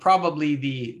probably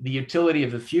the utility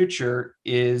of the future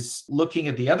is looking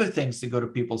at the other things that go to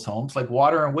people's homes, like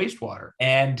water and wastewater.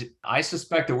 And I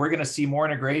suspect that we're going to see more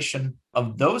integration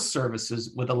of those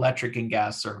services with electric and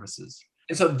gas services.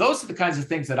 And so those are the kinds of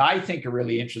things that I think are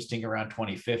really interesting around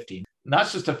 2050.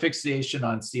 Not just a fixation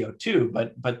on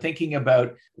CO2, but thinking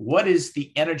about what is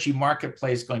the energy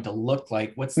marketplace going to look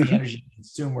like? What's the energy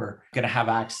consumer going to have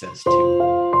access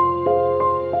to?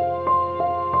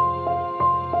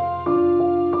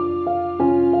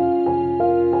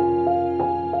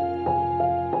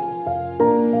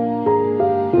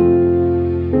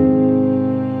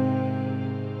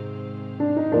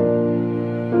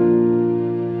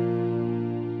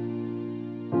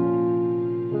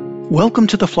 Welcome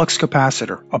to the Flux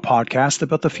Capacitor, a podcast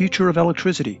about the future of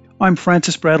electricity. I'm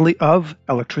Francis Bradley of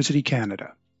Electricity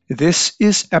Canada. This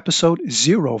is episode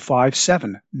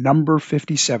 057, number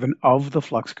 57 of the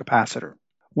Flux Capacitor.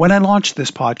 When I launched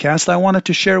this podcast, I wanted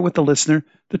to share with the listener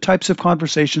the types of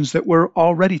conversations that were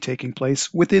already taking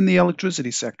place within the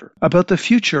electricity sector about the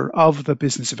future of the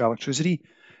business of electricity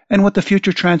and what the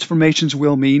future transformations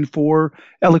will mean for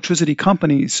electricity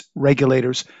companies,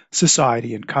 regulators,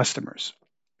 society, and customers.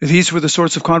 These were the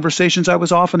sorts of conversations I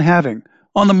was often having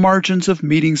on the margins of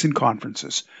meetings and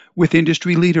conferences with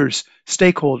industry leaders,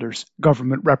 stakeholders,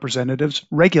 government representatives,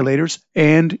 regulators,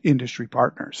 and industry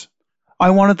partners. I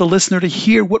wanted the listener to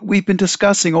hear what we've been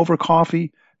discussing over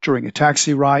coffee, during a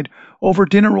taxi ride, over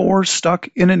dinner, or stuck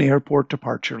in an airport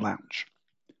departure lounge.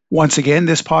 Once again,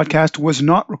 this podcast was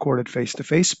not recorded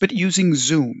face-to-face, but using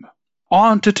Zoom.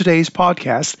 On to today's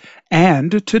podcast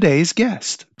and today's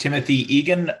guest. Timothy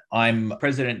Egan. I'm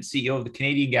President and CEO of the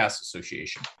Canadian Gas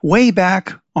Association. Way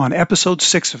back on episode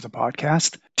 6 of the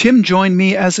podcast, Tim joined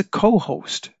me as a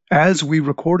co-host as we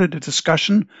recorded a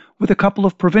discussion with a couple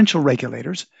of provincial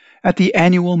regulators at the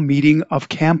annual meeting of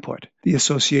CAMPUT, the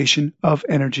Association of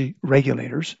Energy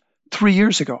Regulators, 3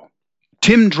 years ago.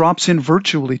 Tim drops in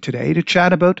virtually today to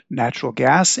chat about natural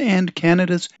gas and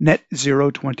Canada's net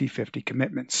zero 2050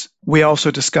 commitments. We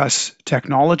also discuss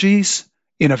technologies,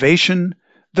 innovation,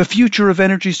 the future of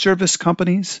energy service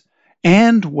companies,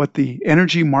 and what the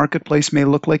energy marketplace may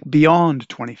look like beyond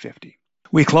 2050.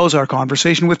 We close our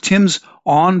conversation with Tim's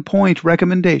on-point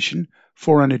recommendation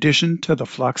for an addition to the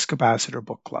Flux Capacitor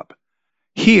Book Club.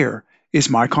 Here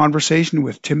is my conversation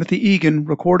with Timothy Egan,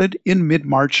 recorded in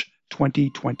mid-March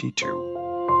 2022.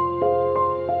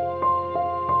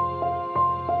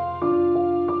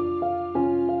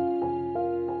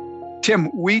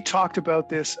 Tim, we talked about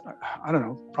this, I don't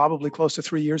know, probably close to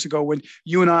 3 years ago when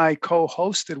you and I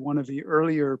co-hosted one of the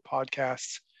earlier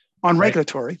podcasts on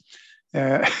regulatory.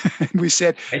 We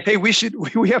said, hey,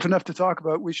 we have enough to talk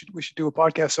about. We should do a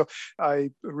podcast. So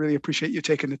I really appreciate you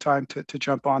taking the time to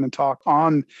jump on and talk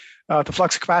on the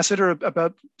Flux Capacitor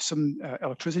about some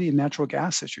electricity and natural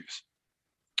gas issues.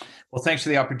 Well, thanks for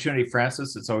the opportunity,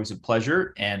 Francis. It's always a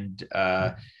pleasure. And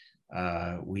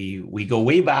we go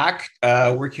way back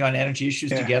working on energy issues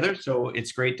together. So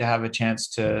it's great to have a chance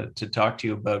to talk to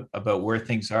you about where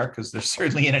things are, because they're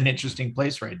certainly in an interesting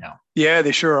place right now. Yeah,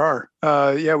 they sure are.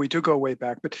 We do go way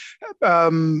back. But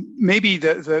maybe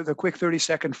the quick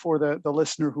 30-second for the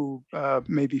listener who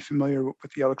may be familiar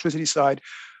with the electricity side.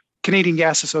 Canadian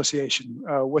Gas Association,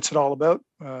 what's it all about?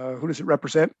 Who does it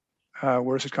represent?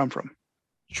 Where does it come from?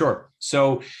 Sure.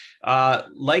 So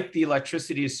like the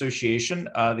Electricity Association,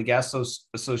 the Gas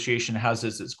Association has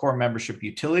as its core membership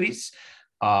utilities.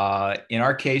 In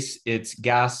our case, it's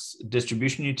gas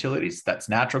distribution utilities. That's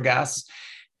natural gas.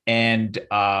 And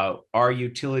our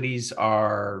utilities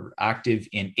are active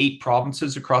in 8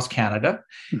 provinces across Canada.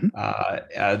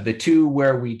 Mm-hmm. The 2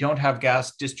 where we don't have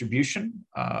gas distribution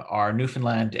are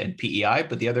Newfoundland and PEI,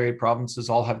 but the other 8 provinces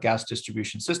all have gas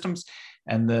distribution systems.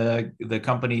 And the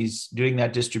companies doing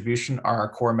that distribution are our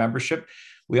core membership.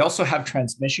 We also have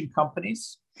transmission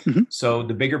companies. Mm-hmm. So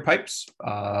the bigger pipes,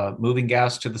 moving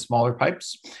gas to the smaller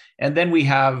pipes. And then we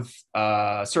have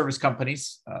service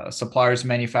companies, suppliers,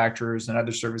 manufacturers, and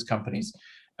other service companies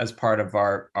as part of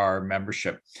our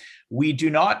membership. We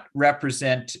do not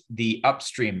represent the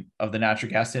upstream of the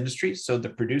natural gas industry, so the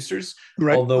producers,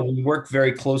 right, although we work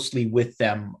very closely with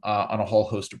them on a whole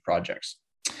host of projects.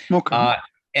 Okay.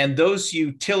 And those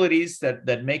utilities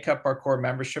that make up our core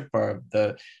membership, are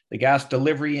the gas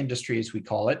delivery industry, as we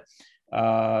call it,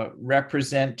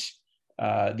 represent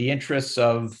the interests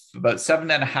of about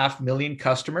 7.5 million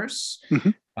customers,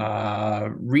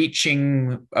 mm-hmm,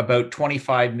 reaching about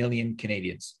 25 million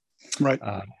Canadians. Right.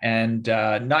 And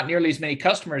not nearly as many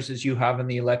customers as you have on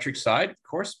the electric side, of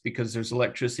course, because there's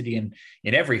electricity in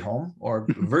every home or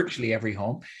virtually every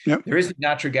home. Yep. There isn't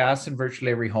natural gas in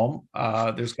virtually every home.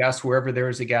 There's gas wherever there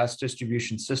is a gas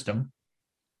distribution system.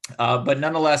 But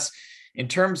nonetheless, in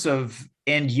terms of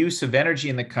end use of energy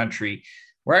in the country,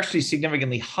 we're actually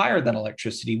significantly higher than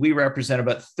electricity. We represent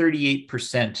about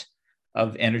 38%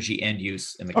 of energy end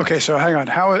use in the country. Okay, so hang on.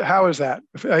 How is that?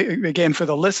 Again, for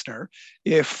the listener,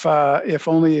 if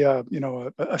only a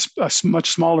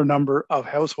much smaller number of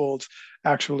households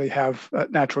actually have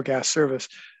natural gas service,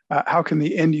 how can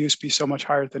the end use be so much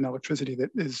higher than electricity that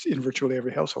is in virtually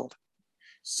every household?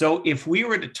 So if we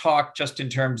were to talk just in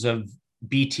terms of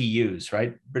BTUs,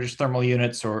 right, British thermal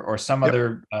units or some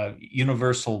other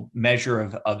universal measure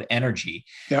of energy,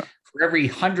 for every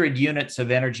 100 units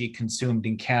of energy consumed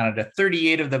in Canada,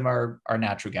 38 of them are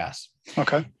natural gas.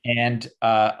 Okay. And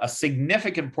a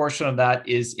significant portion of that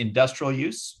is industrial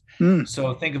use.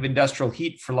 So think of industrial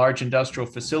heat for large industrial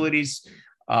facilities.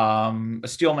 A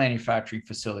steel manufacturing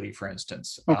facility, for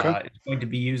instance, it's going to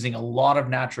be using a lot of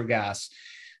natural gas.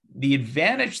 The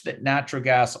advantage that natural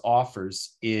gas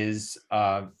offers is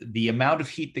the amount of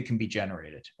heat that can be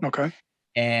generated. Okay.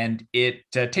 And it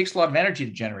takes a lot of energy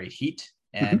to generate heat,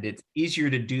 and it's easier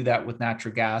to do that with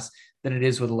natural gas than it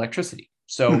is with electricity.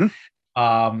 So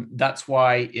that's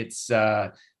why it's,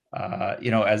 as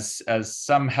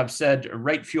some have said,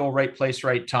 right fuel, right place,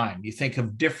 right time. You think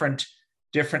of different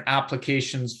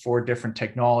applications for different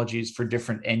technologies, for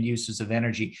different end uses of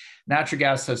energy. Natural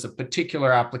gas has a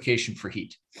particular application for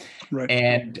heat. Right.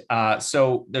 And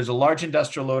so there's a large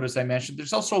industrial load, as I mentioned.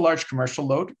 There's also a large commercial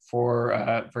load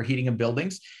for heating of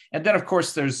buildings. And then, of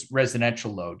course, there's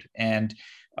residential load. And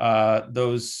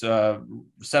those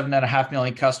 7.5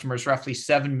 million customers, roughly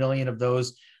 7 million of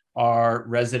those are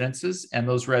residences. And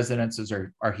those residences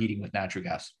are heating with natural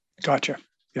gas. Gotcha.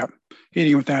 Yeah.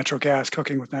 Heating with natural gas,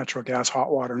 cooking with natural gas,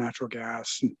 hot water, natural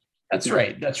gas. That's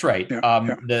right. That's right.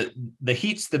 The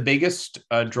heat's the biggest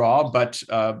draw, but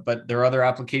there are other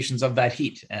applications of that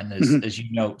heat. And as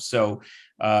you know, so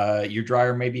your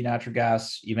dryer may be natural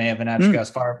gas. You may have a natural gas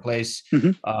fireplace.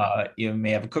 You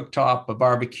may have a cooktop, a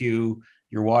barbecue,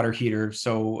 your water heater.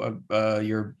 So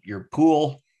your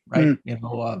pool, right? There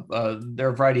are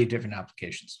a variety of different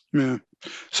applications. Yeah.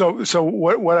 So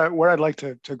what I'd like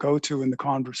to go to in the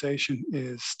conversation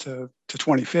is to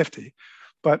 2050,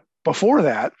 but before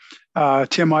that,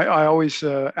 Tim, I always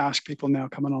ask people now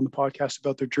coming on the podcast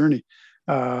about their journey,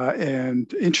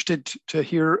 and interested to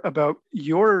hear about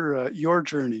your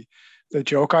journey. The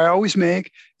joke I always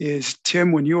make is,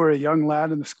 Tim, when you were a young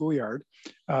lad in the schoolyard,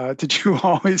 did you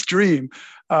always dream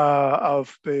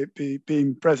of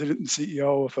being president and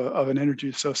CEO of an energy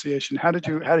association? How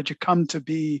did you come to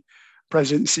be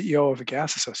president and CEO of a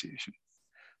gas association?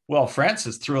 Well,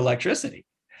 Francis, through electricity.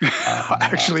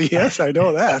 Actually, yes, I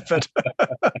know that. But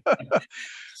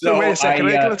so wait a second.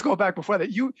 Let's go back before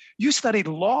that. You studied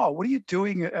law. What are you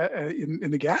doing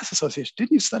in the gas association?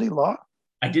 Didn't you study law?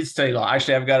 I did study law.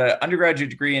 Actually, I've got an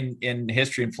undergraduate degree in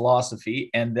history and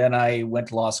philosophy, and then I went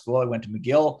to law school. I went to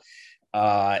McGill,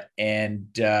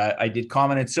 and I did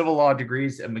common and civil law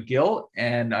degrees at McGill.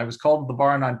 And I was called to the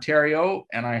bar in Ontario,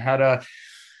 and I had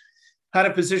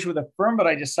a position with a firm, but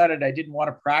I decided I didn't want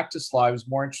to practice law. I was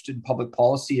more interested in public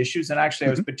policy issues. And actually, I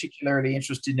was particularly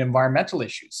interested in environmental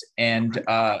issues. And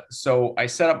so I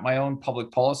set up my own public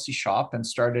policy shop and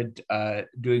started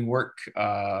doing work,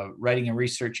 writing and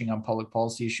researching on public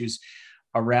policy issues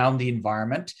around the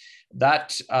environment.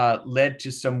 That led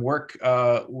to some work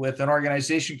with an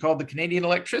organization called the Canadian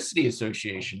Electricity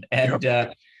Association.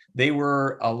 And they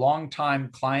were a longtime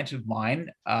client of mine,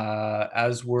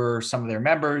 as were some of their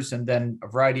members, and then a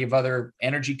variety of other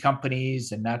energy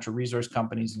companies and natural resource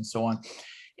companies and so on.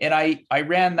 And I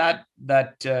ran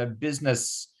that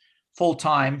business full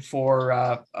time for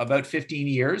about 15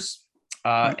 years.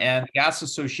 And the Gas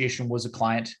Association was a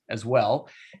client as well.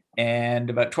 And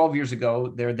about 12 years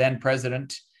ago, their then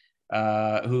president,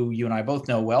 who you and I both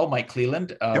know well, Mike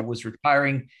Cleland, was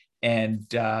retiring.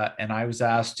 And I was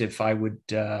asked if I would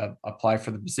apply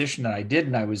for the position, and I did,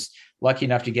 and I was lucky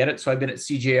enough to get it. So I've been at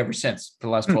CJ ever since for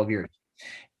the last 12 years.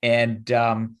 And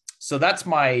so that's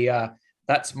my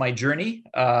journey.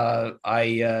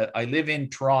 I live in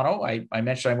Toronto. I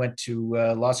mentioned I went to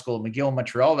law school at McGill in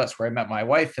Montreal. That's where I met my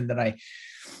wife, and then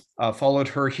I followed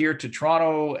her here to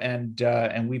Toronto,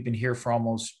 and we've been here for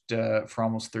almost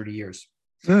 30 years.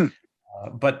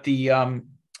 But the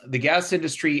gas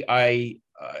industry,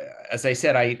 as I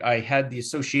said, I had the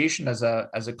association as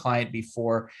a client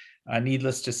before.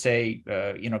 Needless to say,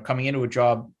 coming into a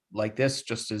job like this,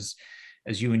 just as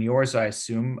as you and yours, I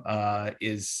assume,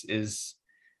 is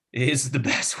the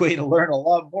best way to learn a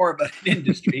lot more about an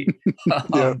industry. Yeah.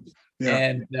 um, Yeah.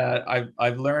 and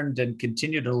I've learned and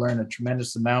continue to learn a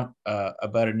tremendous amount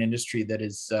about an industry that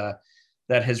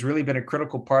has really been a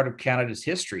critical part of Canada's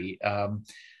history.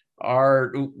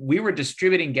 We were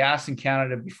distributing gas in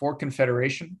Canada before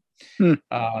Confederation. Hmm.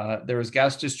 There was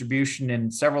gas distribution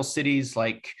in several cities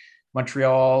like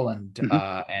Montreal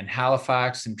and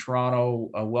Halifax and Toronto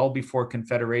well before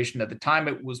Confederation. At the time,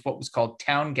 it was what was called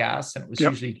town gas, and it was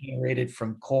Yep. usually generated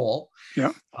from coal.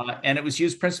 Yeah. And it was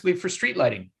used principally for street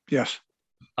lighting. Yes.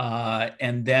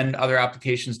 And then other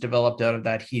applications developed out of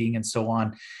that, heating and so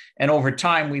on. And over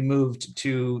time, we moved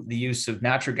to the use of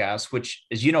natural gas, which,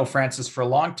 as you know, Francis, for a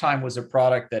long time was a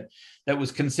product that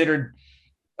was considered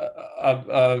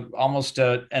almost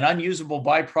an unusable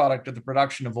byproduct of the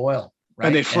production of oil. Right?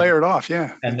 And they flared off,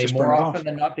 yeah. And they more often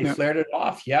than not, they flared it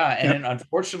off, yeah. And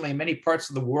unfortunately, in many parts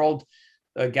of the world,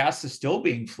 gas is still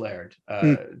being flared,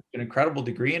 an incredible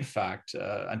degree, in fact,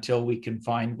 until we can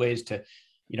find ways to,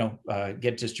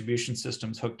 get distribution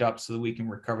systems hooked up so that we can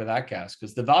recover that gas,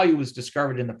 because the value was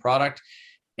discovered in the product.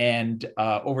 And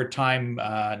over time,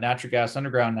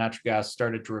 underground natural gas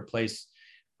started to replace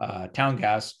town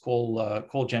gas,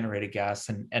 coal generated gas,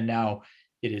 and now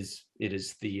it is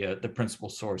the principal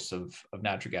source of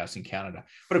natural gas in Canada.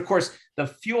 But of course, the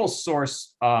fuel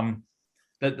source,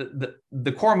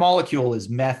 the core molecule is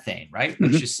methane, right,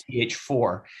 which is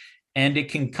CH4, and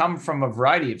it can come from a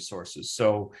variety of sources.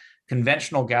 So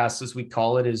conventional gas, as we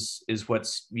call it, is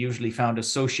what's usually found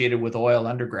associated with oil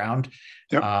underground.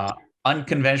 Yep.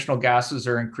 Unconventional gases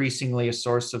are increasingly a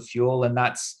source of fuel, and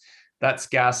that's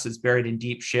gas that's buried in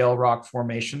deep shale rock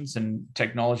formations, and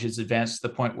technology has advanced to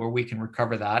the point where we can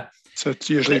recover that. So it's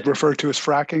usually referred to as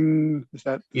fracking.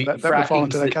 That would fall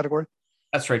into that category?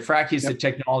 That's right. Fracking is the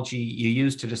technology you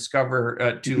use to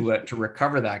discover, to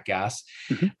recover that gas.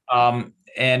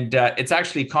 And it's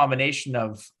actually a combination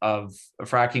of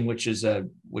fracking, which is a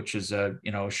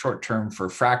short term for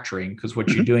fracturing, because what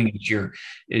you're doing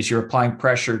is you're applying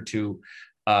pressure to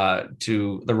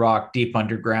the rock deep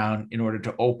underground in order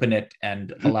to open it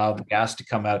and allow the gas to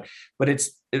come out. But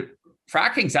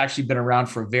fracking's actually been around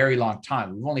for a very long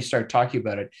time. We've only started talking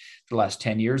about it for the last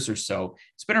 10 years or so.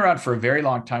 It's been around for a very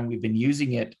long time. We've been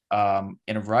using it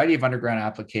in a variety of underground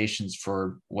applications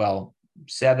for,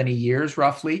 70 years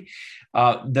roughly.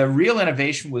 The real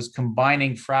innovation was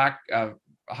combining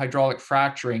hydraulic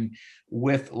fracturing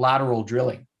with lateral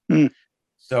drilling.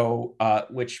 So,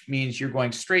 which means you're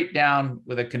going straight down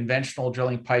with a conventional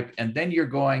drilling pipe, and then you're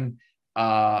going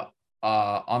on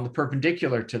the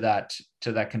perpendicular to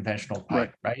that conventional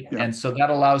pipe, right? Yeah. And so that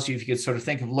allows you, if you could sort of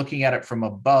think of looking at it from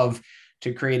above,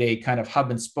 to create a kind of hub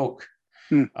and spoke,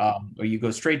 where you go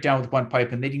straight down with one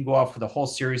pipe, and then you can go off with a whole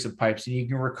series of pipes, and you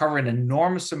can recover an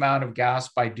enormous amount of gas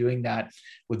by doing that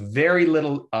with very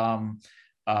little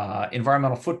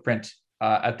environmental footprint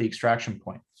at the extraction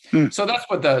point. So that's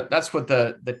what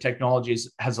the technology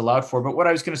has allowed for. But what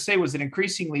I was going to say was that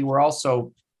increasingly we're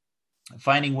also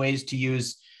finding ways to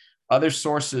use other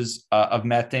sources of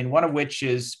methane, one of which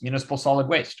is municipal solid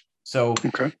waste. So,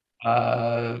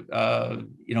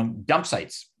 dump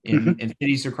sites in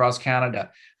cities across Canada,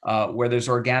 where there's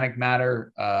organic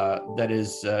matter that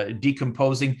is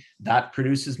decomposing, that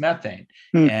produces methane.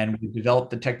 And we've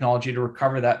developed the technology to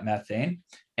recover that methane,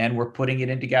 and we're putting it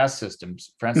into gas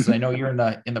systems. Francis, I know you're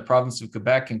in the province of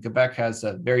Quebec, and Quebec has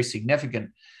a very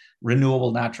significant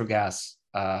renewable natural gas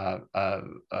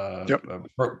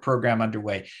program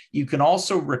underway. You can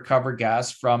also recover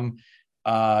gas from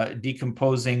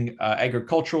decomposing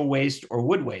agricultural waste or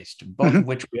wood waste, both of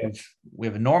which we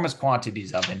have enormous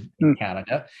quantities of in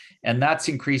Canada, and that's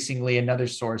increasingly another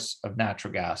source of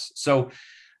natural gas.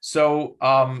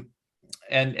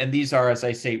 And these are, as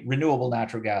I say, renewable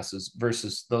natural gases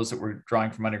versus those that we're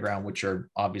drawing from underground, which are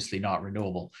obviously not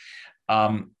renewable.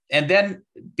 And then,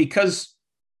 because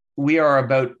we are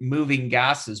about moving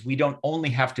gases, we don't only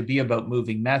have to be about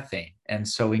moving methane. And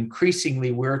so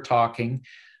increasingly we're talking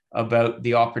about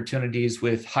the opportunities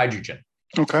with hydrogen.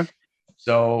 Okay.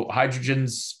 So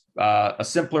hydrogen's a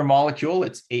simpler molecule.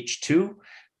 It's H2.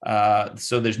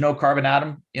 So there's no carbon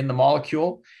atom in the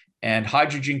molecule. And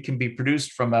hydrogen can be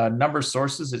produced from a number of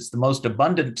sources. It's the most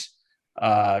abundant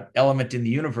element in the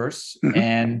universe,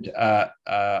 and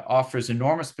offers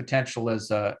enormous potential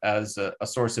as a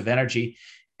source of energy.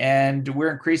 And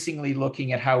we're increasingly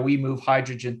looking at how we move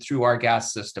hydrogen through our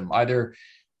gas system, either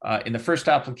in the first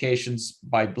applications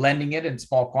by blending it in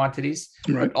small quantities,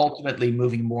 but ultimately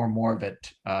moving more and more of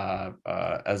it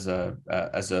as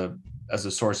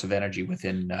a source of energy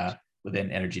within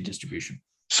energy distribution.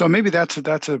 So maybe a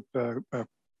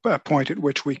point at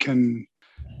which we can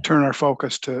turn our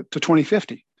focus to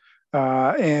 2050.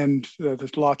 And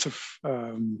there's lots of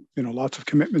lots of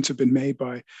commitments have been made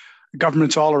by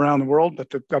governments all around the world, but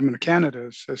the government of Canada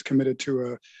has committed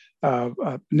to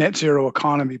a net zero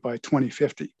economy by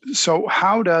 2050. So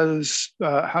how does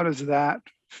that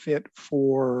fit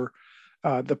for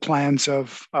the plans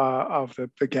of the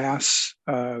gas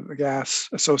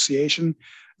association,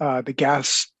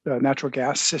 the natural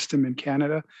gas system in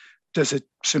Canada? Does it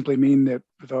simply mean that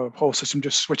the whole system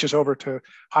just switches over to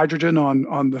hydrogen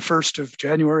on the 1st of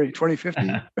January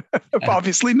 2050?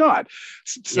 Obviously not.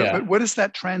 So, Yeah. but what does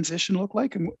that transition look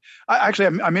like? And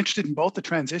I'm interested in both the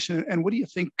transition and what do you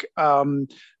think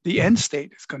the end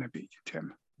state is going to be,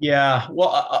 Tim? Yeah,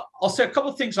 well, I'll say a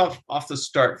couple of things off the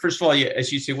start. First of all,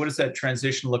 as you say, what does that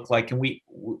transition look like? And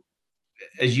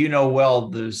as you know well,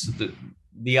 there's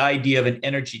the idea of an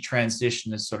energy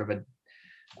transition is sort of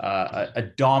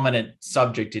a dominant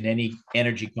subject in any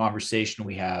energy conversation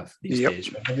we have these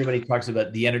days. Right? Everybody talks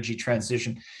about the energy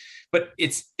transition, but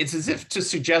it's as if to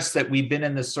suggest that we've been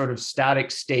in this sort of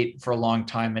static state for a long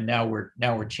time, and now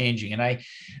we're changing. And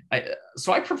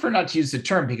so I prefer not to use the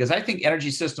term because I think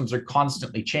energy systems are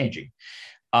constantly changing,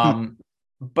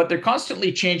 but they're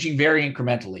constantly changing very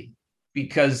incrementally.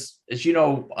 Because, as you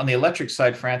know, on the electric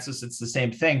side, Francis, it's the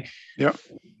same thing. Yeah.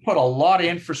 Put a lot of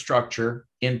infrastructure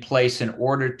in place in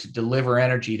order to deliver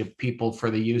energy to people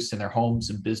for the use in their homes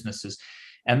and businesses.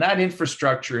 And that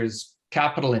infrastructure is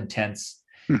capital intense.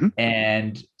 Mm-hmm.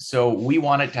 And so we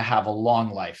want it to have a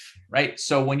long life, right?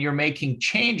 So when you're making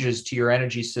changes to your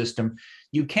energy system,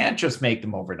 you can't just make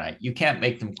them overnight. You can't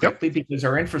make them quickly because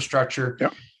our infrastructure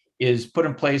is put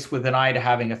in place with an eye to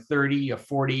having a 30, a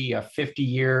 40, a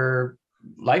 50-year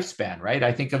lifespan, right?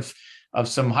 I think of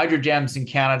some hydrogems in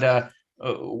Canada,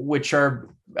 which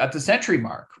are at the century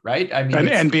mark, right? I mean,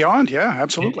 and beyond, yeah,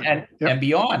 absolutely, and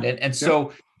beyond, and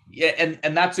so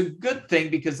and that's a good thing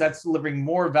because that's delivering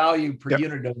more value per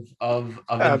unit of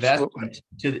investment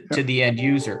to the end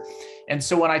user. And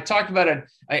so when I talk about it,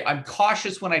 I'm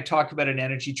cautious when I talk about an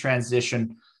energy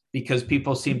transition because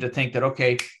people seem to think that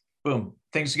okay, boom,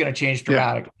 things are going to change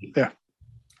dramatically.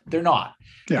 They're not.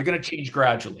 They're going to change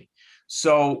gradually.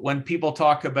 So when people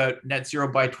talk about net zero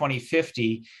by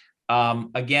 2050,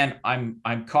 again,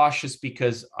 I'm cautious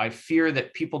because I fear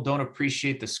that people don't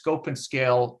appreciate the scope and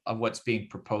scale of what's being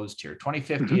proposed here.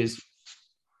 2050 is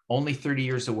only 30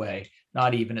 years away,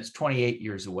 not even, it's 28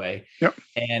 years away.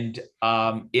 And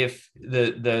if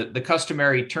the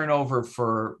customary turnover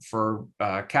for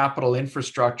capital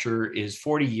infrastructure is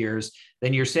 40 years,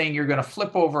 then you're saying you're going to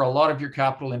flip over a lot of your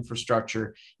capital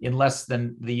infrastructure in less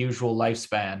than the usual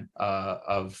lifespan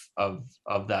of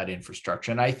that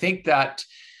infrastructure. And I think that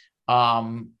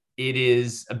it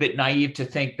is a bit naive to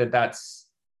think that that's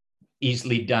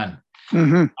easily done.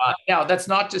 Now, that's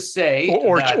not to say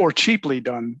or cheaply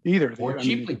done either. Or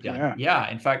cheaply done. Yeah.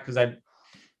 In fact, because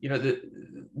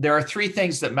there are three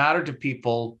things that matter to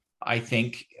people, I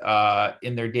think,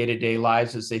 in their day-to-day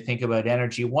lives as they think about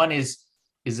energy. One is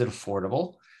it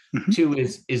affordable? Two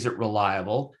is it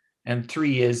reliable? And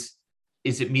three is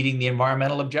it meeting the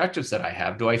environmental objectives that I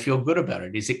have? Do I feel good about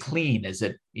it? Is it clean? Is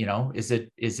it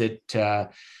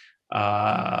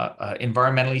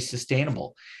environmentally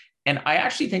sustainable? And I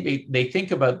actually think they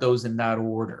think about those in that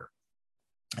order.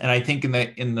 And I think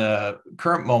in the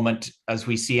current moment, as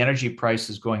we see energy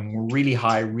prices going really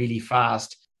high, really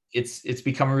fast, it's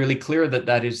become really clear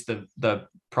that is the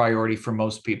priority for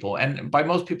most people. And by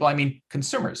most people, I mean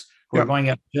consumers who are going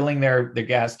out filling their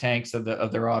gas tanks of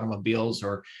their automobiles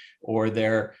or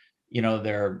their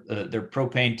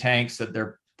propane tanks at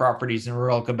their properties in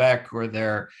rural Quebec,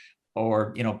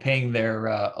 or paying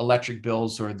their electric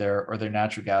bills or their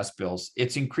natural gas bills.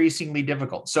 It's increasingly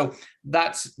difficult. So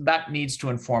that needs to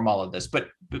inform all of this. But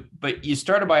you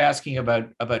started by asking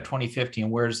about 2050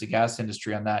 and where's the gas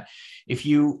industry on that. If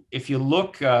you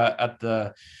look at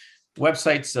the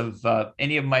websites of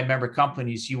any of my member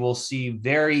companies, you will see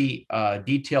very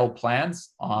detailed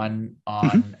plans on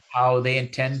how they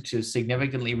intend to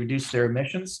significantly reduce their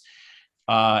emissions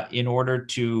in order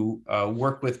to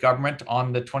work with government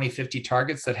on the 2050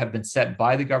 targets that have been set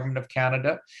by the government of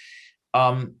Canada.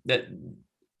 That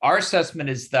our assessment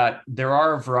is that there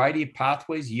are a variety of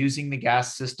pathways using the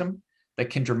gas system that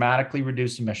can dramatically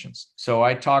reduce emissions. So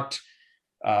I talked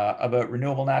about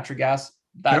renewable natural gas.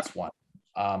 That's one.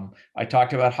 I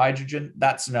talked about hydrogen.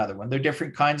 That's another one. There are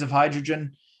different kinds of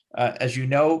hydrogen, as you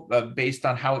know, based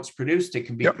on how it's produced. It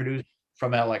can be produced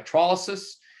from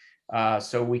electrolysis.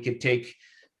 So we could take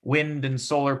wind and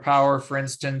solar power, for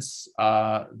instance,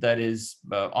 that is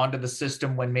onto the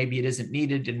system when maybe it isn't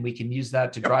needed, and we can use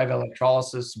that to drive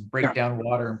electrolysis, break down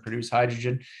water, and produce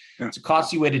hydrogen. It's a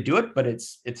costly way to do it, but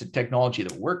it's a technology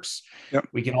that works.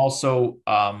 We can also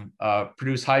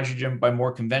produce hydrogen by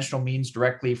more conventional means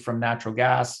directly from natural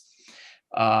gas,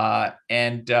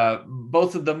 and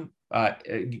both of them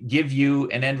give you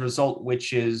an end result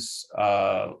which is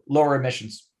lower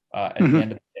emissions at the end of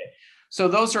the day. So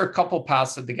those are a couple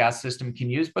paths that the gas system can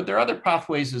use, but there are other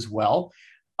pathways as well.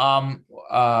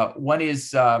 One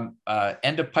is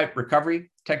end-of-pipe recovery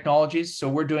technologies. So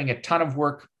we're doing a ton of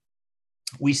work.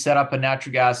 We set up a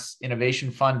natural gas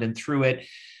innovation fund, and through it,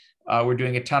 we're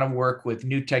doing a ton of work with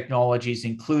new technologies,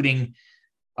 including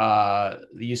the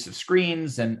use of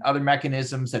screens and other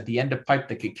mechanisms at the end of pipe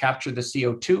that could capture the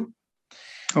CO2.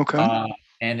 Okay.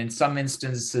 And in some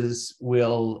instances,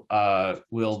 we'll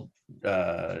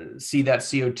see that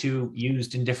CO2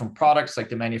 used in different products, like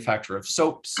the manufacture of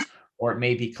soaps, or it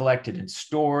may be collected and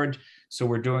stored. So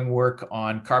we're doing work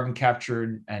on carbon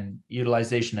capture and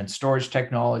utilization and storage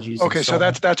technologies. Okay, so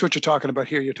that's what you're talking about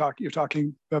here. You're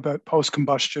talking about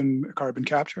post-combustion carbon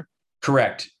capture.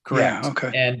 Correct. Yeah,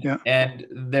 okay. And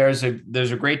there's a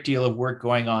great deal of work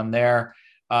going on there.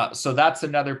 So that's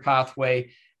another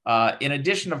pathway. In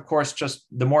addition, of course, just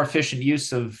the more efficient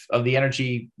use of the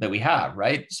energy that we have,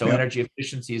 right? So energy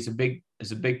efficiency is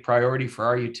a big priority for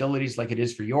our utilities, like it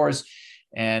is for yours.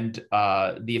 And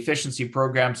the efficiency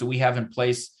programs that we have in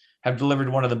place have delivered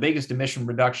one of the biggest emission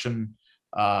reduction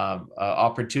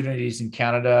opportunities in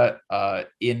Canada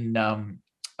in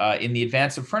the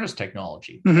advance of furnace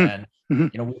technology. And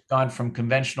we've gone from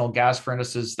conventional gas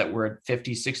furnaces that were at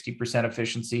 50-60%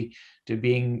 efficiency to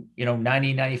being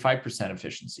 90-95%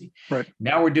 efficiency. Right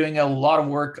now we're doing a lot of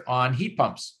work on heat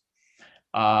pumps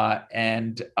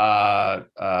and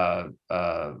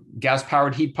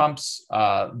gas-powered heat pumps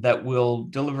that will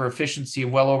deliver efficiency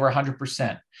of well over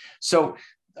 100%. So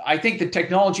I think the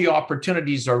technology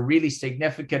opportunities are really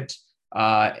significant.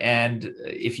 And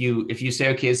if you say,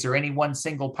 okay, is there any one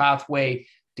single pathway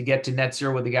to get to net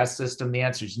zero with the gas system? The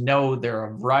answer is no. There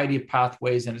are a variety of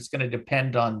pathways, and it's going to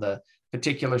depend on the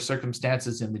particular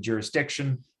circumstances in the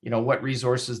jurisdiction, what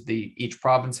resources each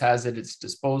province has at its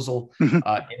disposal in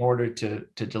order to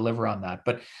deliver on that.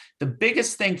 But the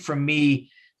biggest thing for me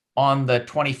on the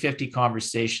 2050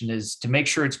 conversation is to make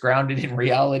sure it's grounded in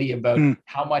reality about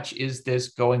how much is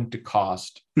this going to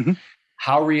cost?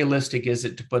 How realistic is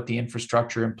it to put the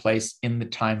infrastructure in place in the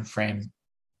time frame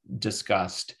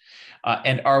discussed?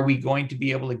 And are we going to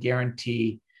be able to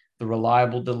guarantee the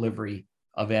reliable delivery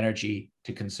of energy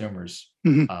to consumers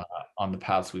on the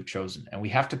paths we've chosen? And we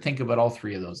have to think about all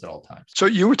three of those at all times. So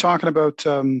you were talking about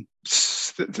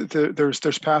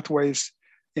there's pathways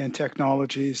and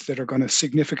technologies that are going to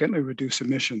significantly reduce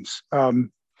emissions. And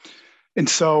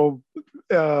so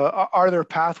are there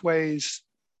pathways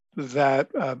that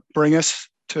bring us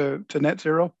to net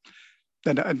zero?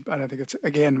 And I think it's,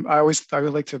 again, I would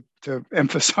like to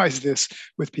emphasize this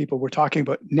with people. We're talking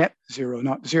about net zero,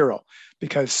 not zero,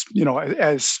 because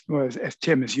as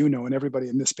Tim, as you know, and everybody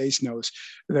in this space knows,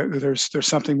 there's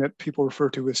something that people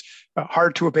refer to as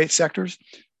hard to abate sectors.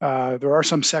 There are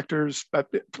some sectors,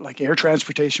 like air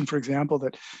transportation, for example,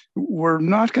 that we're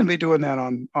not going to be doing that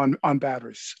on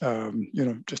batteries.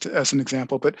 Just as an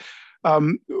example, but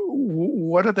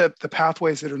what are the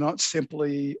pathways that are not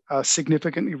simply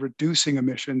significantly reducing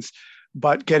emissions,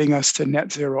 but getting us to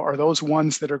net zero? Are those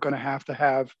ones that are going to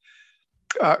have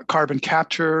carbon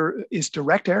capture? Is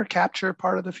direct air capture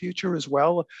part of the future as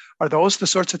well? Are those the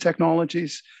sorts of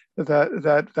technologies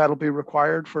that'll be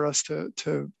required for us to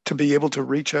be able to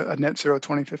reach a net zero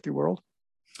 2050 world?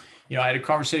 I had a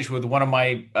conversation with one of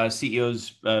my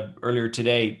CEOs earlier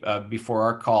today before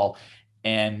our call.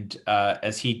 And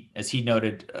as he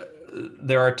noted,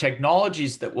 there are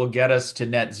technologies that will get us to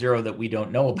net zero that we don't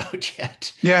know about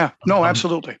yet. Yeah, no,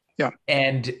 absolutely. Yeah.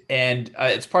 And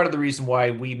it's part of the reason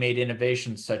why we made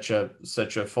innovation such a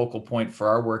focal point for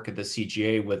our work at the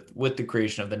CGA with the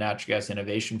creation of the Natural Gas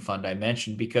Innovation Fund I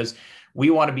mentioned, because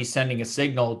we want to be sending a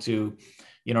signal to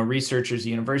researchers,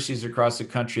 universities across the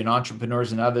country, and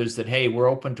entrepreneurs and others that, hey, we're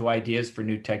open to ideas for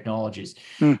new technologies.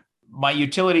 My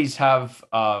utilities have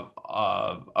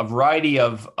a variety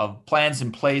of plans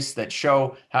in place that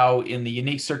show how, in the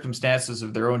unique circumstances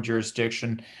of their own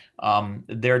jurisdiction,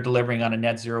 they're delivering on a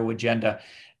net zero agenda,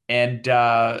 and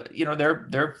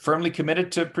they're firmly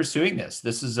committed to pursuing this.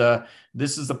 This is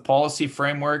a policy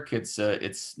framework.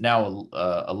 It's now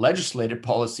a legislated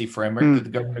policy framework that the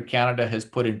government of Canada has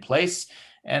put in place,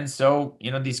 and so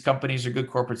these companies are good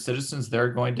corporate citizens. They're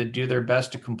going to do their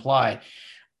best to comply.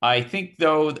 I think,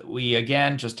 though, that we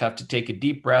again just have to take a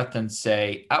deep breath and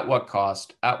say, at what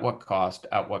cost? At what cost?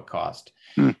 At what cost?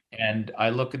 Hmm. And I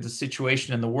look at the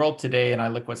situation in the world today and I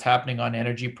look what's happening on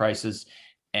energy prices.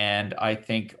 And I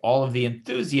think all of the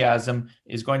enthusiasm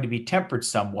is going to be tempered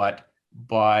somewhat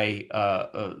by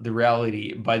the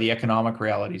reality, by the economic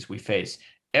realities we face.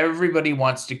 Everybody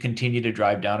wants to continue to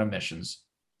drive down emissions,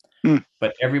 Hmm.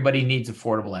 but everybody needs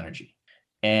affordable energy.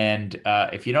 And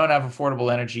if you don't have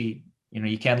affordable energy,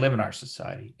 you can't live in our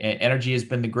society. Energy has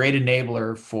been the great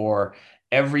enabler for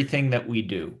everything that we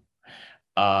do.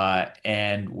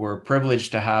 And we're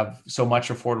privileged to have so much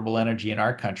affordable energy in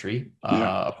our country,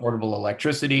 Yeah. affordable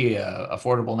electricity,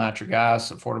 affordable natural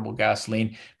gas, affordable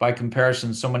gasoline, by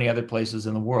comparison, so many other places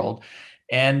in the world.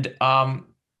 And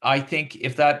I think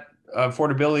if that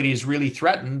affordability is really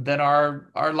threatened, then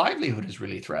our livelihood is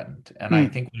really threatened. And I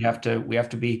Hmm. think we have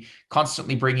to be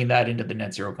constantly bringing that into the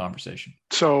net zero conversation.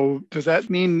 So does that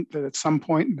mean that at some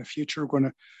point in the future we're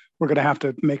going to have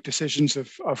to make decisions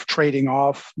of trading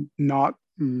off not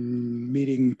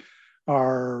meeting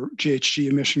our GHG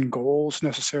emission goals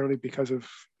necessarily because of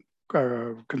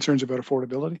concerns about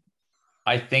affordability?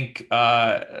 I think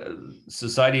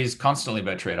society is constantly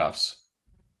about trade-offs.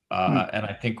 Hmm. And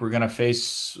I think we're going to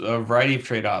face a variety of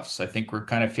trade-offs. I think we're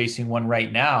kind of facing one right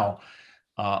now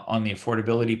on the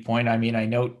affordability point. I mean, I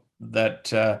note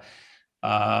that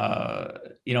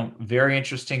very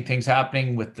interesting things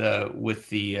happening with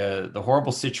the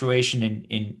horrible situation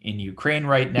in Ukraine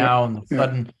right Yep. now, and the Yep.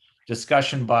 sudden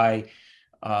discussion by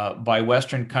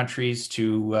Western countries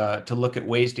to look at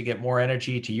ways to get more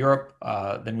energy to Europe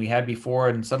than we had before,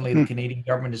 and suddenly the Hmm. Canadian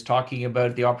government is talking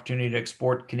about the opportunity to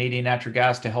export Canadian natural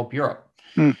gas to help Europe.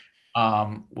 Hmm.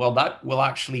 Well, that will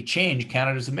actually change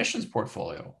Canada's emissions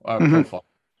portfolio Hmm. profile.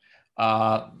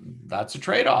 Uh, that's a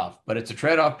trade-off, but it's a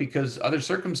trade-off because other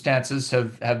circumstances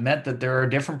have meant that there are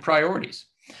different priorities.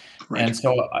 Right. And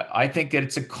so I think that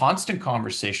it's a constant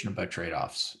conversation about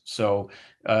trade-offs. So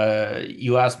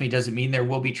you asked me, does it mean there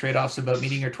will be trade-offs about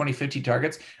meeting your 2050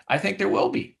 targets? I think there will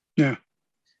be. Yeah.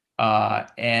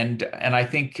 And I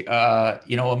think a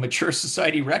mature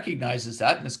society recognizes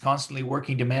that and is constantly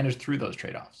working to manage through those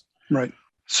trade-offs. Right.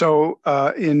 So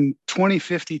in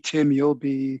 2050, Tim, you'll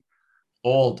be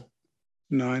Old.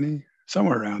 90,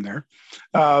 somewhere around there.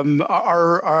 When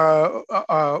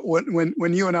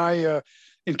you and I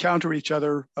encounter each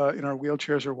other in our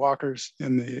wheelchairs or walkers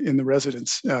in the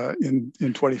residence in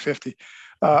 2050,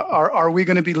 are we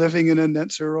going to be living in a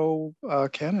net zero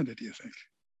Canada? Do you think?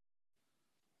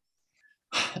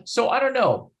 So I don't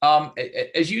know.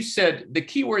 As you said, the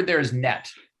key word there is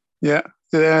net. Yeah,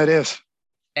 yeah, it is.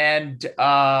 And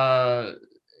I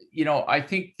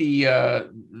think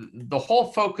the whole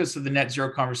focus of the net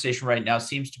zero conversation right now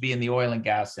seems to be in the oil and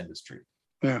gas industry.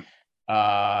 Yeah.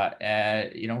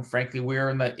 And frankly, we're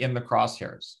in the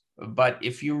crosshairs. But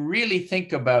if you really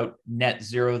think about net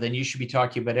zero, then you should be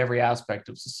talking about every aspect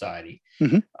of society.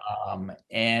 Mm-hmm.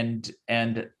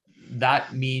 And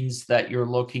that means that you're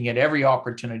looking at every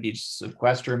opportunity to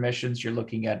sequester emissions. You're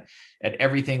looking at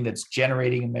everything that's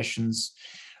generating emissions.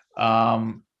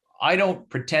 I don't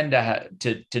pretend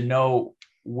to know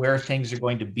where things are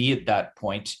going to be at that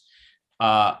point,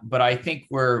 but I think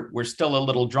we're still a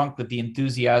little drunk with the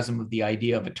enthusiasm of the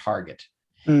idea of a target.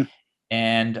 Mm.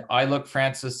 And I look,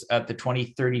 Francis, at the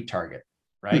 2030 target,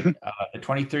 right? Mm-hmm. The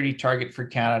 2030 target for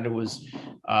Canada was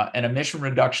an emission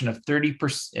reduction of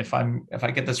 30%, if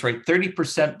I get this right,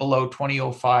 30% below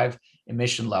 2005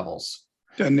 emission levels.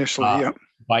 Initially, yeah.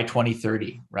 By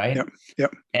 2030, right? Yep.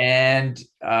 Yep. And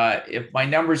if my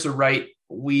numbers are right,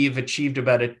 we've achieved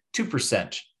about a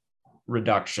 2%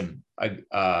 reduction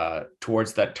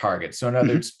towards that target. So in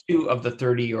other words, 2 of the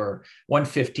 30, or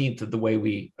 1/15 of the way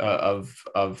we of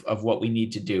what we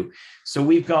need to do. So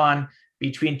we've gone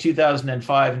between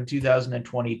 2005 and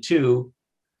 2022,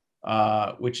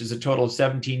 which is a total of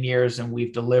 17 years, and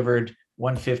we've delivered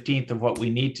 1/15 of what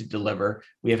we need to deliver.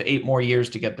 We have 8 more years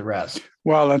to get the rest.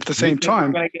 Well, at the same time,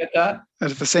 we're going to get that.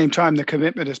 At the same time, the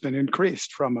commitment has been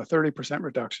increased from a 30%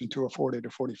 reduction to a 40 to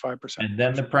 45%. And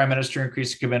then the Prime Minister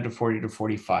increased the commitment to 40 to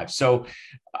 45. So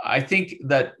I think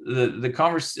that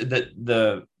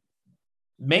the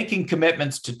making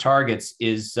commitments to targets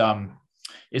is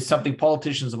something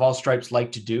politicians of all stripes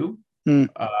like to do. Mm.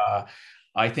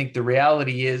 I think the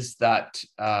reality is that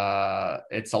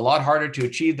it's a lot harder to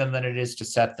achieve them than it is to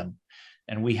set them.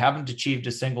 And we haven't achieved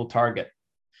a single target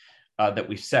that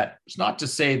we've set. It's not to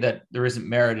say that there isn't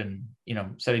merit in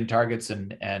setting targets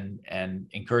and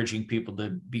encouraging people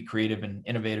to be creative and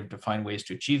innovative to find ways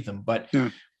to achieve them. But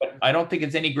I don't think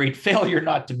it's any great failure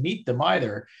not to meet them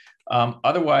either.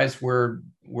 Otherwise,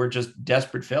 we're just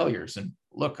desperate failures. And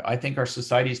look, I think our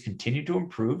society has continued to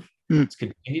improve. Mm. It's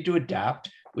continued to adapt.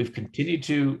 We've continued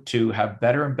to have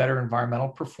better and better environmental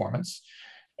performance,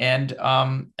 and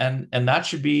that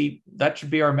should be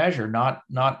our measure,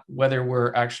 not whether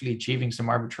we're actually achieving some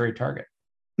arbitrary target.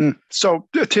 So,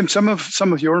 Tim, some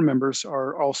of your members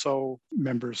are also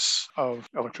members of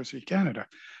Electricity Canada.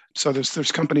 So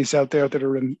there's companies out there that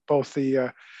are in both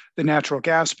the natural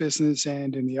gas business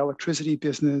and in the electricity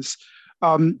business.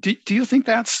 Do you think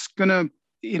that's going to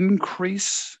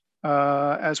increase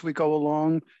as we go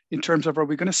along in terms of, are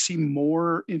we going to see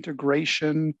more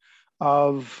integration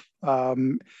of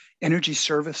energy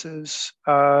services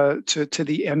to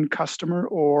the end customer,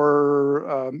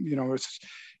 or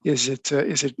is it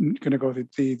going to go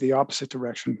the opposite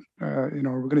direction? We're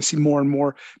going to see more and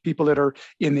more people that are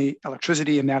in the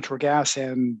electricity and natural gas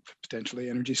and potentially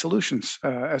energy solutions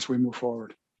as we move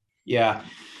forward. Yeah.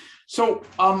 So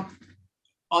on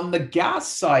the gas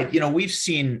side, we've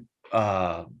seen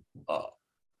a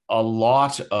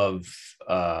lot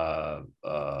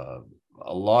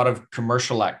of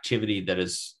commercial activity that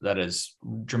has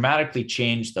dramatically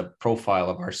changed the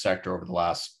profile of our sector over the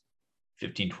last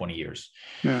 15, 20 years.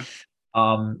 Yeah.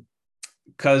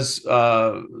 Because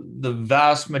the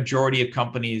vast majority of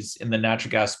companies in the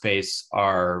natural gas space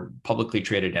are publicly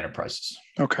traded enterprises.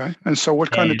 Okay. And so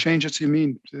what kind of changes do you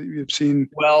mean you've seen?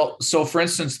 Well, so for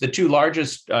instance, the two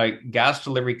largest gas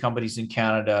delivery companies in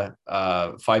Canada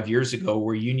 5 years ago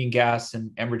were Union Gas and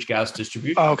Enbridge Gas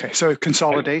Distribution. Oh, okay. So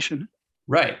consolidation.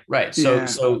 Right.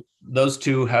 So those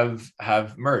two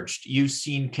have merged. You've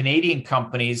seen Canadian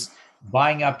companies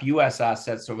buying up U.S.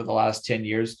 assets over the last 10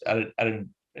 years at an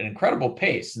incredible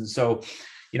pace. And so,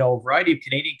 a variety of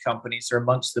Canadian companies are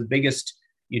amongst the biggest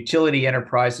utility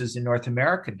enterprises in North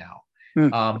America now.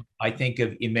 I think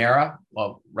of Emera,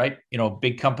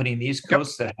 big company in the East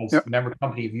Coast that has a member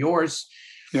company of yours.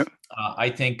 Yep.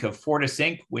 I think of Fortis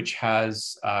Inc., which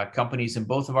has companies in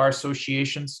both of our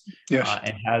associations. Yes.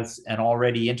 And has an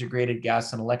already integrated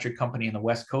gas and electric company in the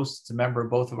West Coast. It's a member of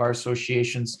both of our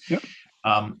associations. Yep.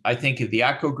 I think of the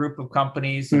ATCO group of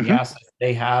companies and the assets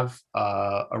they have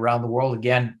around the world.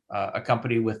 Again, a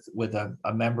company with a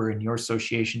member in your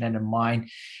association and in mine.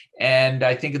 And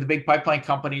I think of the big pipeline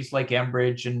companies like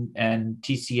Enbridge and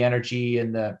TC Energy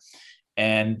and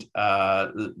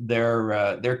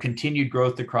their continued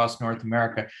growth across North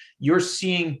America. You're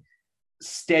seeing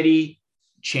steady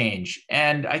change,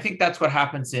 and I think that's what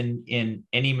happens in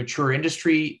any mature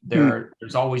industry.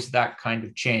 There's always that kind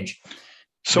of change.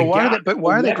 So why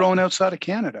are they growing outside of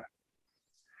Canada?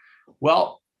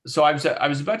 Well, so I was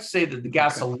about to say that the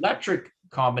gas electric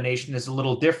combination is a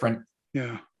little different.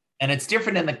 Yeah. And it's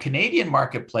different in the Canadian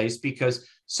marketplace because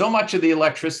so much of the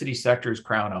electricity sector is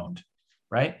Crown owned,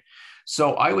 right?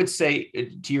 So I would say,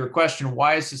 to your question,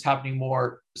 why is this happening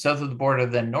more south of the border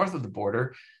than north of the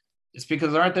border? It's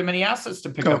because there aren't that many assets to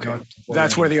pick up.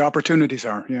 That's where the opportunities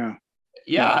are. Yeah.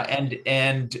 Yeah.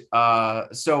 And now,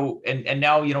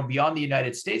 beyond the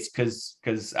United States,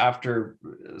 because after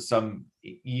some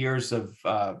years of,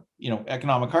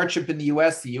 economic hardship in the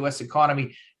U.S.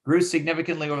 economy grew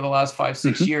significantly over the last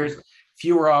 5-6 years,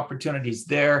 fewer opportunities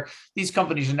there. These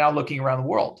companies are now looking around the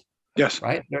world. Yes.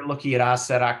 Right. They're looking at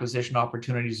asset acquisition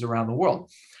opportunities around the world.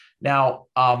 Now,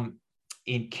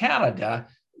 in Canada,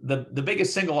 the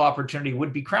biggest single opportunity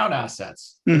would be Crown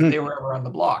assets if they were ever on the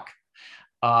block.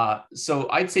 So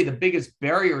I'd say the biggest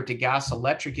barrier to gas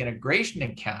electric integration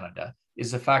in Canada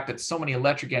is the fact that so many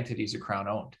electric entities are Crown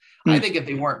owned. I think if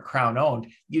they weren't Crown owned,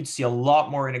 you'd see a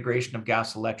lot more integration of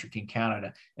gas electric in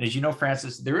Canada. And as you know,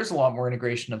 Francis, there is a lot more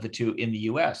integration of the two in the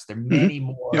US. There are many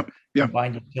more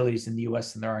combined utilities in the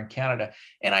US than there are in Canada.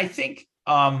 And I think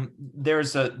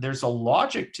there's a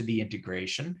logic to the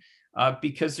integration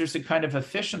because there's a kind of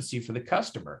efficiency for the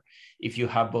customer if you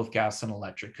have both gas and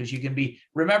electric, because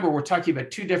remember, we're talking about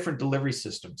two different delivery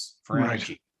systems for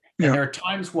energy. And there are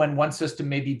times when one system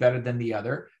may be better than the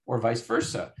other, or vice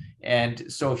versa.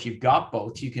 And so if you've got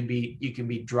both, you can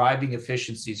be driving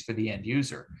efficiencies for the end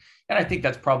user. And I think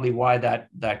that's probably why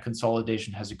that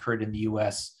consolidation has occurred in the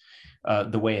US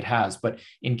the way it has. But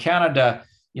in Canada,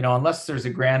 unless there's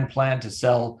a grand plan to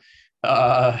sell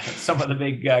some of the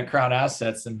big Crown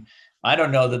assets, and I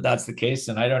don't know that that's the case,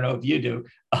 and I don't know if you do.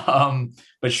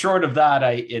 But short of that,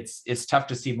 it's tough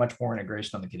to see much more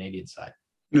integration on the Canadian side.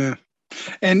 Yeah.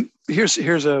 And here's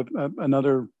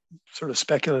another sort of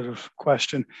speculative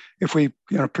question. If we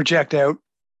project out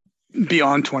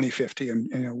beyond 2050,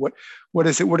 and what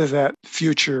does that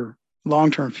future,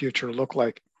 long-term future look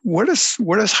like? Where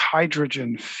does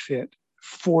hydrogen fit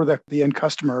for the end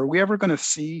customer? Are we ever going to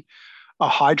see a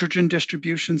hydrogen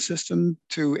distribution system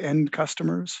to end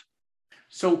customers?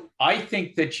 So I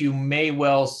think that you may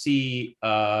well see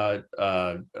gas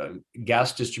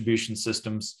distribution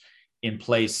systems in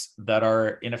place that are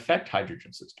in effect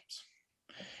hydrogen systems.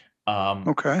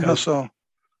 Okay, how Because so?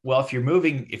 well, if you're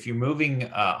moving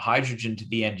hydrogen to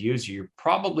the end user, you're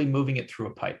probably moving it through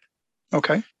a pipe,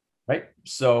 Okay. right?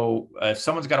 So if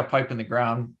someone's got a pipe in the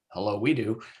ground, hello, we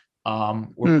do.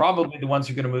 We're Mm, probably the ones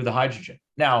who are going to move the hydrogen.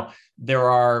 Now, there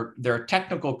are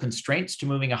technical constraints to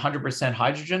moving 100%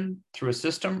 hydrogen through a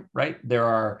system, right? There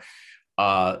are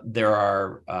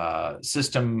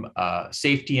system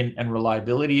safety and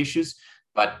reliability issues,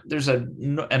 but there's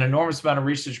an enormous amount of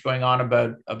research going on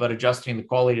about adjusting the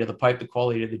quality of the pipe, the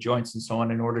quality of the joints, and so on,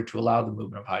 in order to allow the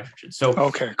movement of hydrogen. So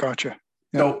okay, gotcha.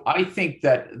 Yeah. so I think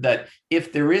that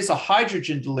if there is a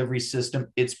hydrogen delivery system,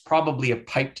 it's probably a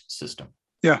piped system.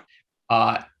 Yeah.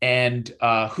 And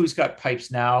who's got pipes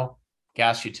now?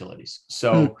 Gas utilities. Mm,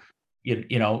 So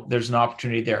there's an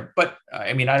opportunity there. But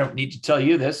I mean, I don't need to tell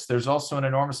you this. There's also an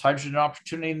enormous hydrogen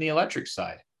opportunity in the electric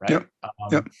side, right? yep.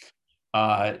 Yep.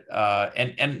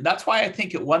 And that's why I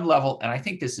think at one level, and I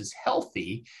think this is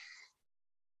healthy.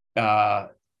 Uh,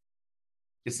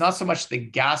 it's not so much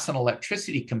that gas and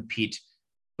electricity compete,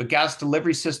 but gas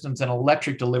delivery systems and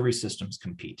electric delivery systems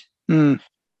compete. Mm.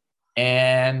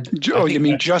 And I Oh, you think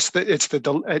mean just that it's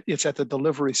at the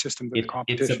delivery system that the it's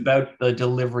competition. about the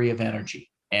delivery of energy,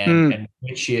 and Mm, and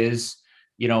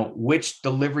which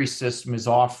delivery system is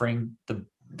offering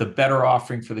the better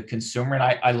offering for the consumer. And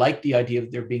I like the idea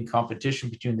of there being competition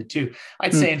between the two.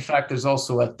 I'd mm, say, in fact, there's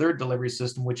also a third delivery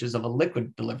system, which is of a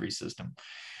liquid delivery system.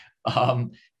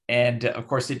 Um, and of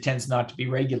course, it tends not to be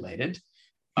regulated.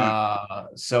 yeah.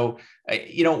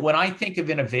 When I think of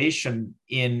innovation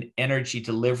in energy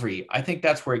delivery, I think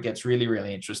that's where it gets really,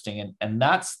 really interesting. And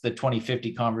that's the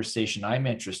 2050 conversation I'm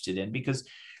interested in, because,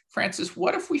 Francis,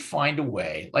 what if we find a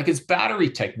way, like as battery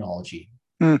technology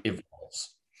Mm,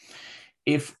 evolves,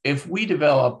 if we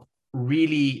develop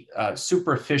really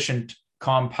super efficient,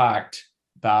 compact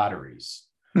batteries,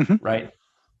 hmm. right?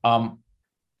 Um,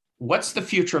 what's the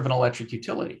future of an electric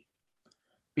utility?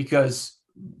 Because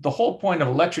the whole point of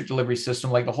electric delivery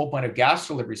system, like the whole point of gas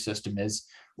delivery system, is,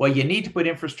 well, you need to put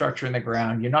infrastructure in the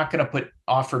ground. You're not going to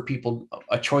offer people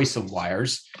a choice of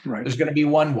wires. Right. There's going to be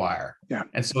one wire. Yeah.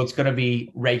 And so it's going to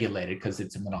be regulated because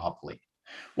it's a monopoly.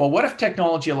 Well, what if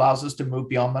technology allows us to move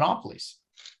beyond monopolies?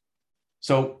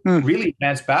 So Mm, really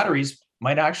advanced batteries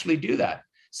might actually do that.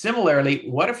 Similarly,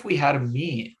 what if we had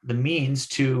the means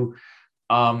to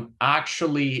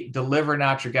actually deliver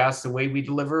natural gas the way we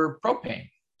deliver propane,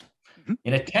 mhm.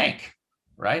 in a tank,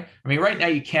 right? I mean, right now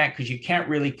you can't, because you can't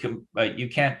really you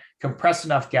can't compress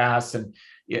enough gas, and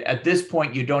at this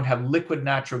point you don't have liquid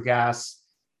natural gas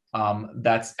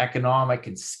that's economic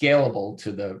and scalable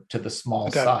to the small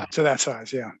That size, to that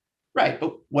size, yeah. right?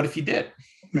 But what if you did?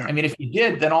 Yeah. I mean, if you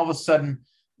did, then all of a sudden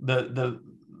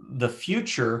the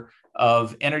future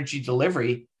of energy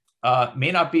delivery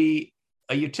may not be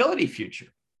a utility future,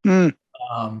 Mm,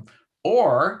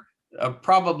 or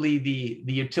probably the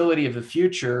utility of the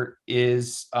future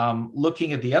is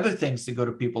looking at the other things that go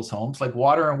to people's homes, like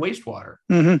water and wastewater.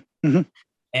 hmm. Hmm.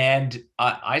 And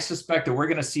I suspect that we're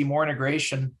going to see more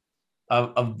integration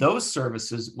of those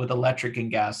services with electric and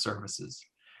gas services.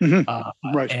 Hmm. Uh,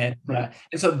 Right. and Right. uh,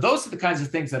 and so those are the kinds of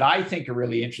things that I think are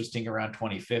really interesting around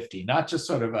 2050. Not just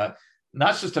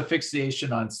a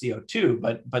fixation on CO2,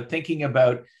 but thinking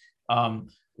about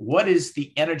what is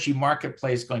the energy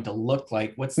marketplace going to look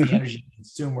like? What's the Hmm. energy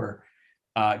consumer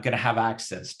going to have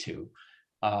access to?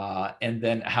 And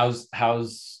then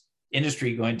how's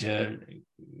industry going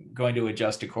to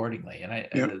adjust accordingly?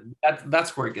 Yeah.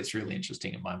 That's where it gets really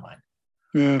interesting in my mind.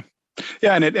 Yeah.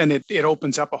 Yeah, and it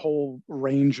opens up a whole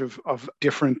range of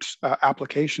different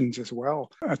applications as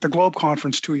well. At the Globe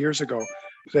Conference 2 years ago,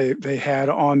 they had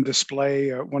on display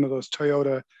one of those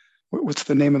Toyota. What's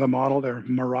the name of the model there?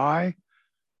 Mirai.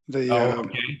 The Oh,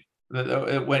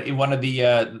 okay. One of the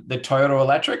Toyota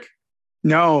electric.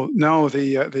 no,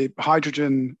 the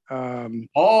hydrogen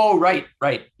Oh, right,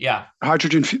 yeah,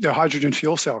 the hydrogen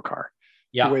fuel cell car.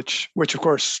 yeah. Which of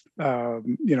course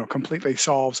completely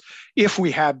solves, if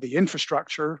we had the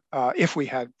infrastructure, if we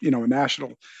had a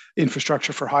national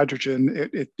infrastructure for hydrogen,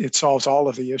 it solves all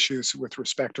of the issues with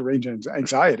respect to range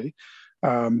anxiety,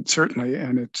 certainly,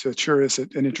 and it sure is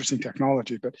an interesting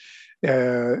technology. But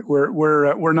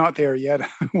we're not there yet.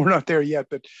 We're not there yet.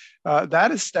 But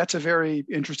that's a very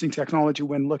interesting technology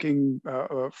when looking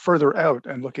further out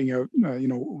and looking out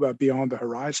beyond the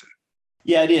horizon.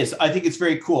 Yeah, it is. I think it's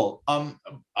very cool.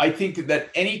 I think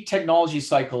that any technology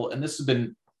cycle, and this has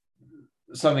been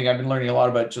something I've been learning a lot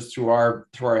about just through our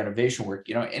innovation work.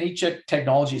 Any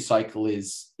technology cycle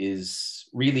is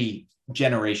really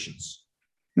generations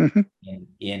Hmm.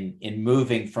 in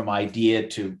moving from idea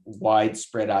to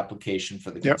widespread application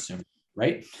for the Yep. consumer,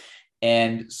 right?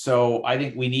 And so I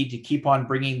think we need to keep on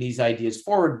bringing these ideas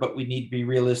forward, but we need to be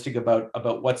realistic about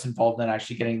what's involved in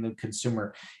actually getting the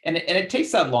consumer. And it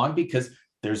takes that long because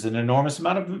there's an enormous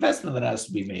amount of investment that has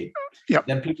to be made. Yep.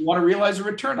 Then people want to realize a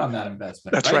return on that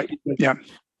investment. That's right. Yeah.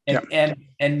 And, yeah.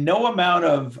 and no amount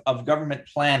of government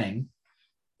planning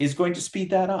is going to speed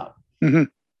that up. Mm-hmm.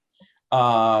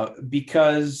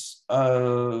 Because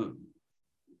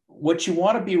what you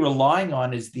want to be relying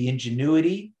on is the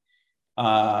ingenuity,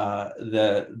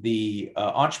 the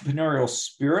entrepreneurial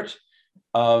spirit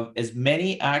of as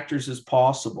many actors as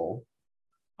possible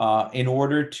in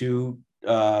order to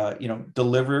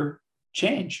deliver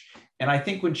change. And I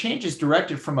think when change is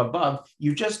directed from above,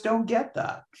 you just don't get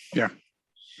that. Yeah.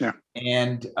 Yeah.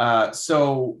 And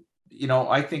so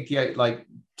I think like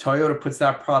Toyota puts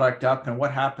that product up, and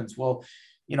what happens? Well,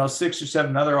 6 or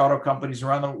 7 other auto companies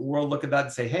around the world look at that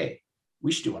and say, "Hey,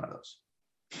 we should do one of those.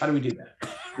 How do we do that?"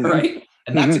 Mm-hmm. Right?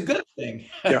 And that's a good thing.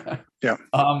 Yeah. Yeah.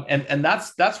 And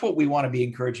that's what we want to be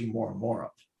encouraging more and more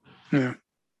of. Yeah.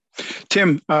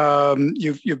 Tim,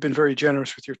 you've been very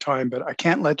generous with your time, but I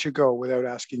can't let you go without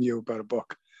asking you about a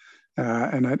book.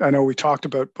 And I know we talked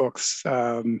about books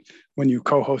when you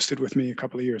co-hosted with me a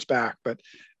couple of years back, but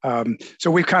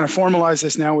so we've kind of formalized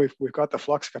this now. We've got the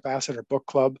Flux Capacitor Book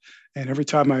Club, and every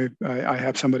time I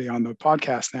have somebody on the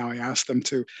podcast now, I ask them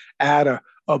to add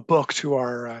a book to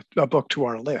our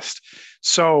list.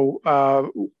 So,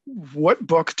 what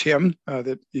book, Tim,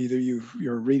 that either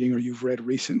you're reading or you've read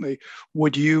recently,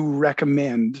 would you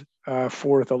recommend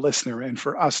for the listener and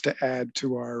for us to add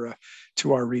to our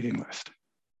reading list?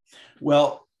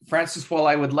 Well, Francis, while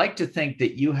I would like to think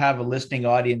that you have a listening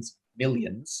audience of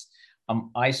millions,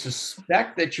 I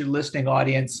suspect that your listening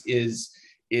audience is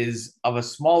of a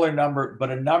smaller number,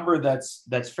 but a number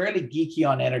that's fairly geeky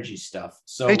on energy stuff.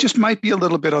 So they just might be a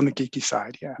little bit on the geeky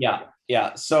side.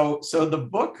 Yeah. So the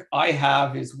book I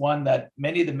have is one that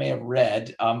many of them may have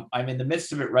read. I'm in the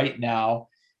midst of it right now.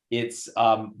 It's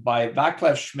by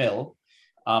Vaclav Smil,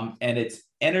 and it's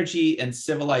Energy and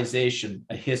Civilization: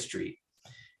 A History.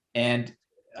 And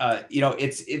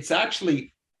it's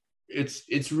actually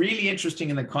it's really interesting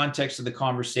in the context of the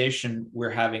conversation we're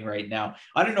having right now.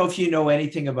 I don't know if you know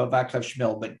anything about Vaclav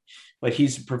Smil, but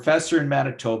he's a professor in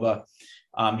Manitoba.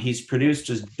 He's produced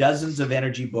just dozens of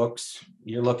energy books.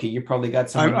 You're lucky. You probably got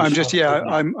some.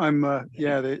 The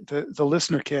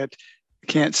listener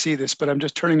can't see this, but I'm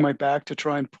just turning my back to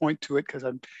try and point to it because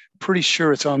I'm pretty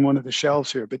sure it's on one of the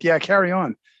shelves here. But yeah, carry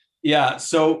on. Yeah.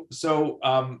 So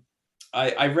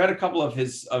I read a couple of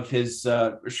his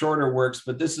shorter works,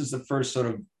 but this is the first sort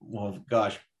of,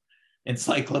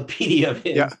 encyclopedia of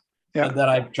his that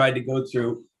I've tried to go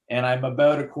through. And I'm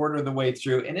about a quarter of the way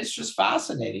through, and it's just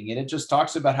fascinating. And it just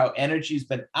talks about how energy has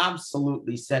been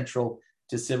absolutely central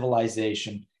to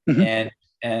civilization, mm-hmm.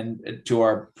 and to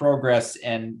our progress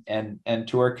and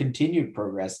to our continued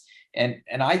progress. And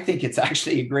I think it's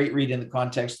actually a great read in the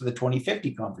context of the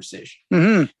 2050 conversation.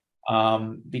 Mm-hmm.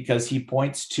 Because he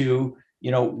points to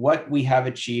what we have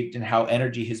achieved and how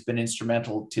energy has been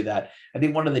instrumental to that. I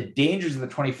think one of the dangers of the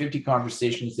 2050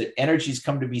 conversation is that energy has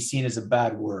come to be seen as a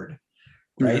bad word,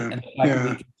 right? Yeah, and the fact that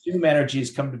we consume energy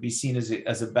has come to be seen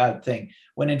as a bad thing,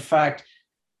 when in fact,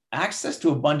 access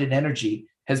to abundant energy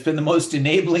has been the most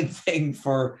enabling thing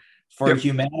for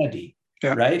humanity,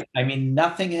 right? I mean,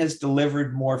 nothing has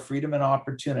delivered more freedom and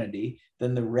opportunity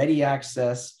than the ready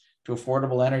access to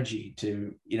affordable energy,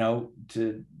 to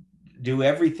do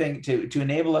everything, to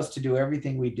enable us to do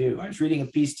everything we do. I was reading a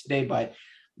piece today by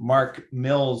Mark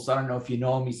Mills. I don't know if you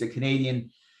know him. He's a Canadian.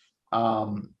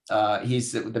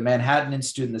 He's the Manhattan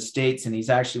Institute in the States, and he's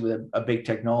actually with a big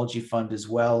technology fund as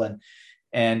well.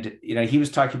 And he was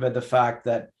talking about the fact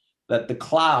that the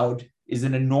cloud is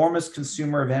an enormous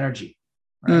consumer of energy.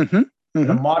 Right? Mm-hmm. Mm-hmm.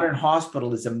 A modern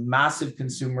hospital is a massive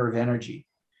consumer of energy,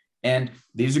 and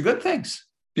these are good things.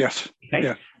 Yes.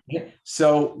 Okay? Yeah.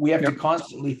 So we have to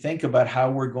constantly think about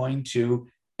how we're going to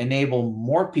enable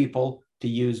more people to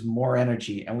use more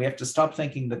energy, and we have to stop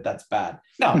thinking that that's bad.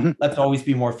 Now, mm-hmm. let's always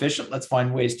be more efficient. Let's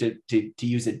find ways to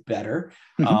use it better,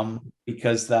 mm-hmm.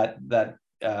 Because that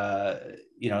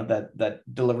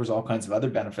delivers all kinds of other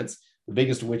benefits. The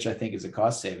biggest of which I think is a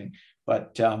cost saving.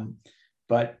 But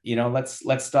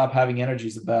let's stop having energy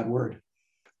as a bad word.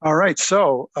 All right.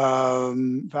 So,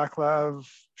 Vaclav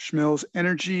Smil's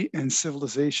Energy and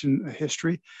Civilization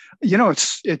History.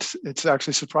 It's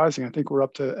actually surprising. I think we're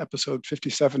up to episode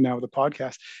 57 now of the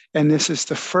podcast, and this is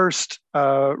the first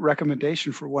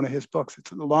recommendation for one of his books.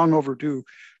 It's long overdue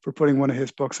for putting one of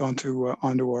his books onto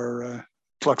our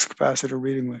flux capacitor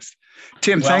reading list.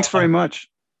 Tim, thanks Well, very much.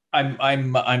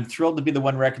 I'm thrilled to be the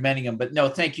one recommending them. But no,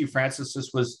 thank you, Francis.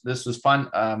 This was fun.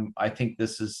 I think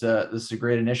this is a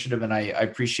great initiative, and I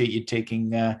appreciate you taking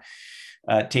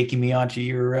me onto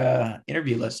your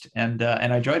interview list, and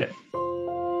I enjoyed it.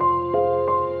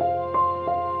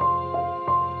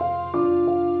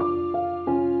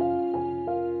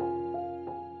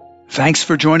 Thanks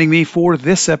for joining me for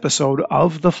this episode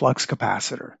of The Flux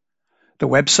Capacitor. The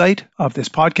website of this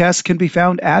podcast can be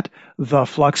found at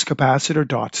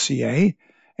thefluxcapacitor.ca.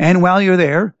 And while you're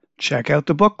there, check out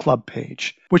the book club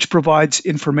page, which provides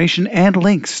information and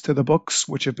links to the books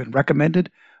which have been recommended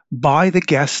by the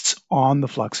guests on the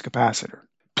Flux Capacitor.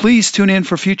 Please tune in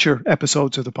for future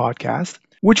episodes of the podcast,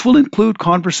 which will include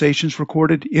conversations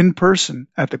recorded in person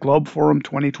at the Globe Forum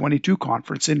 2022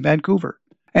 conference in Vancouver.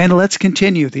 And let's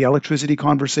continue the electricity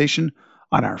conversation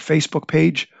on our Facebook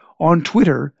page, on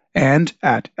Twitter, and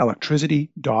at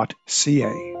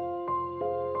electricity.ca.